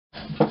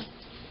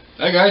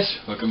Hi guys,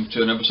 welcome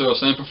to an episode of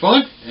Slam for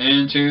Fun,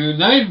 and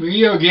tonight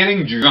we are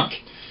getting drunk.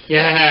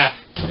 Yeah.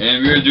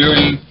 And we are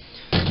doing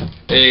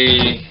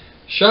a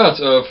shot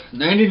of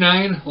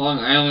 99 Long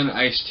Island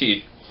iced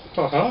tea.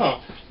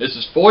 This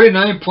is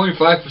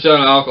 49.5%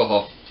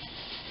 alcohol.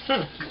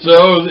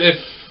 So if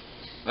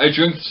I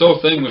drink this whole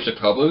thing, which I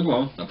probably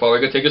won't, I'm probably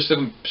going to take a sip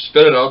and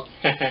spit it out,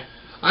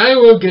 I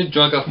will get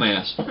drunk off my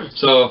ass.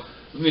 So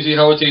let me see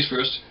how it tastes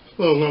first.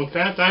 A little low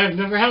fat. I've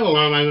never had a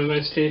Long Island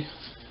iced tea.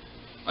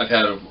 I've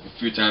had it a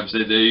few times.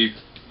 They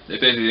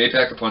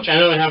pack a punch. I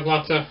know they have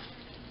lots of.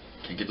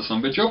 Can't get the son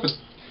of a bitch open.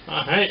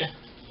 Alright.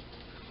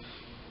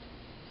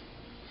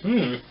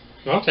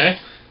 Okay.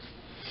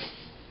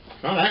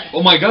 Alright.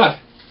 Oh my god.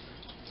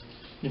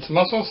 Need some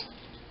mussels?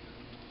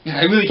 Yeah,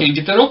 I really can't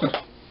get that open.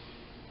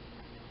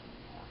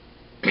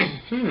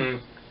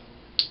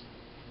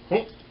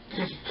 Oh.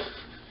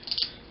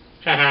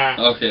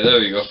 Haha. Okay, there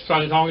we go.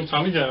 Started talking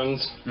Tommy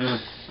Jones.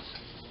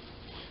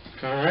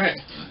 Alright.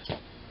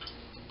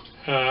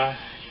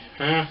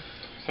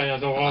 So you'll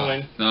go all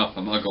in. No,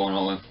 I'm not going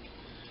all in.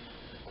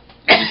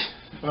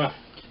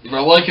 If I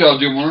like it, I'll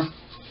do more.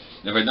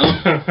 If I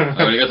don't, I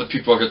already got the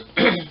pee bucket.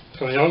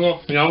 So we all know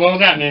what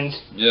that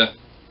means. Yeah.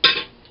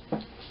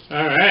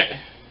 Alright.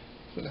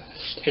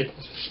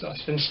 Table's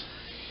disgusting.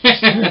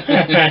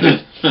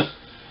 Alright.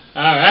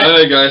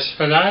 Alright guys.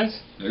 For guys?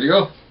 There you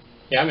go.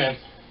 Yeah, man.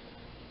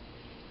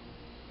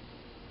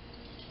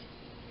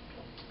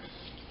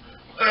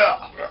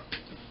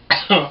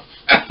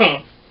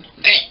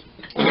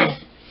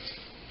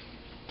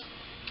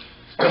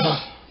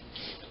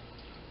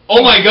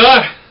 Oh my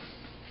god!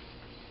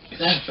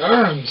 That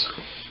burns.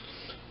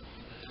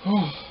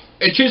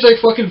 It tastes like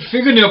fucking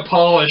fingernail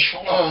polish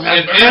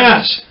and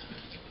ass.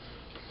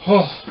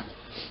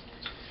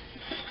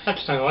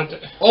 That's kind of like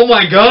it. Oh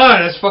my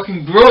god, that's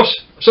fucking gross.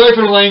 Sorry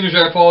for the language,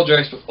 I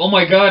apologize, but oh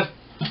my god.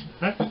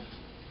 I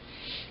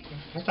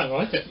kind of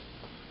like it.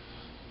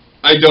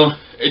 I don't.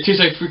 It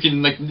tastes like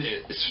freaking, like,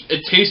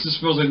 it tastes and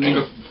smells like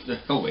nigga.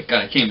 Oh my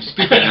god, I can't even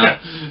speak right now.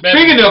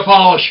 Fingernail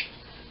polish!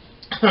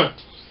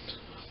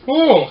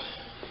 Oh!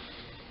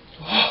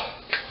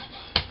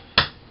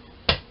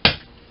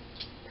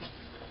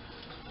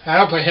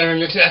 I'll put hair in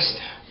your chest.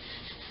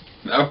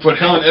 I'll put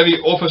hell in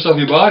every orifice of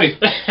your body.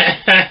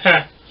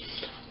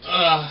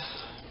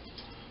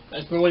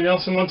 Like Willie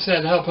Nelson once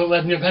said, I'll put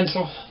lead in your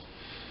pencil.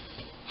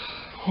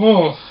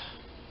 Oh.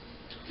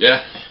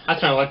 Yeah. I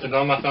kind of like the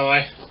dome, I thought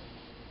I.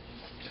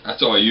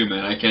 That's all you,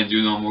 man. I can't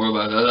do no more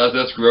about that.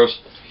 That's gross.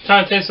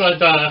 Kind of tastes like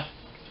that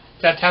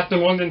Captain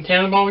Morgan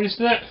Cannonball we used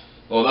to get.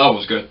 Oh, that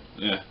was good.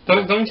 Yeah.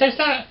 Don't you taste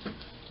that?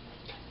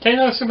 Take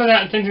another sip of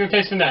that and think you're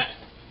tasting that.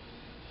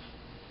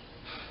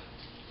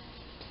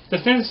 The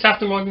thing is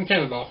Captain Morgan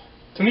Cannonball.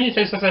 To me, it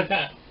tastes just like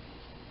that.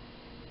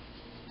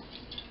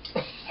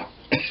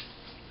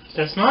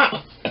 That's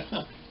not.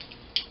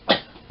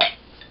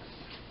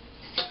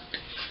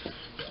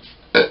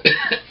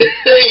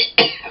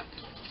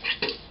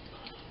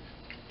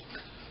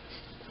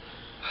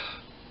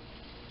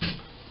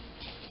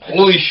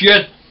 Holy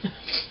shit.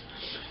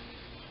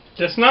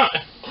 That's not.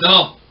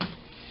 No.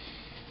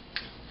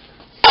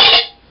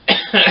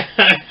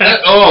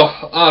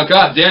 Oh,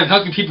 god damn,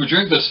 how can people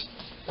drink this?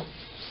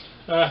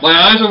 My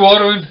eyes are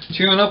watering,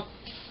 tearing up.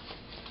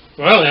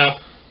 Well now.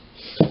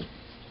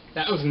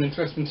 That was an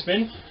interesting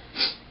spin.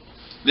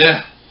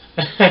 Yeah.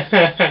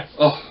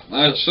 Oh,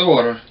 my eyes are still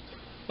watering.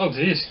 Oh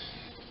jeez.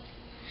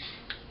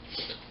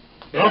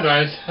 Well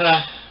guys,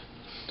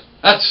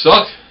 that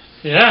sucked.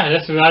 yeah,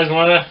 that's what I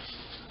wanna.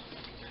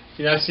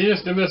 You guys see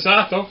this? Give me a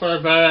shot though for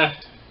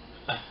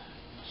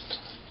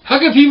How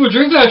can people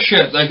drink that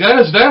shit? Like that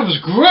was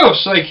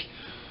gross. Like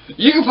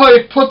you could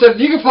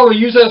probably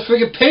use that as a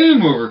freaking pain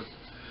remover.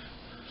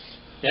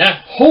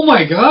 Yeah. Oh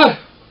my god.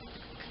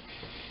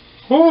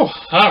 Whew,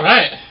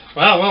 alright.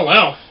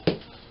 Well.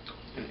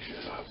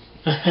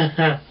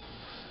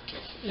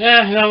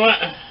 Yeah, you know what?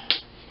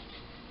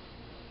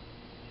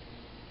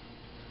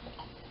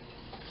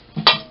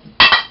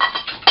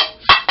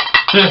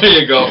 There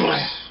you go.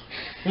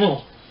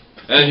 Oh.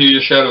 And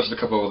your shadow's the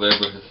cup over there,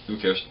 but who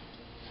cares?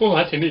 Oh,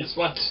 I can eat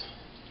sweat.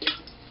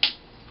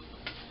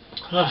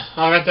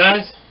 Alright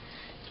guys.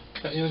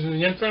 Got yours in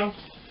the intro.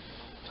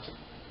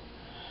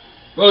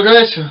 Well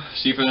guys,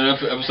 see you for the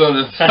next episode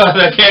of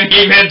I can't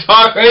even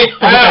talk right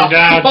now. Oh my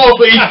god.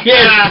 Holy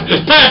shit.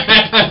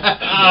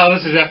 Oh,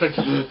 this is epic.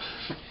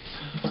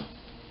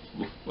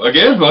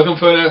 Again, welcome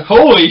for the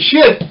holy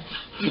shit.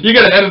 You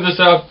gotta edit this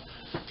out.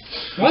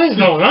 What is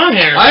going on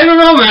here? I don't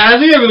know, man. I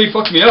think it really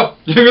fucked me up.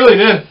 You really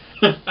did.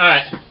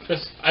 Alright,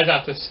 I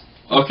got this.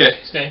 Okay.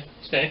 Stay.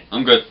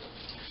 I'm good.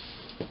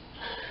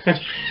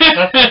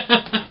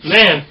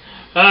 Man.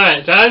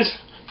 Alright, guys.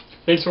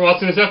 Thanks for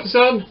watching this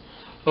episode.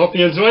 Hope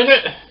you enjoyed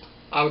it.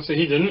 Obviously,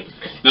 he didn't.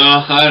 No,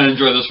 I didn't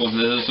enjoy this one.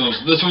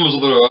 This one was a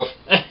little rough.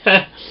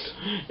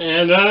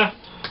 And,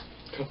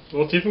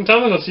 we'll keep them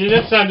coming. We'll see you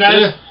next time,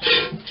 guys.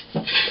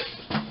 Yeah.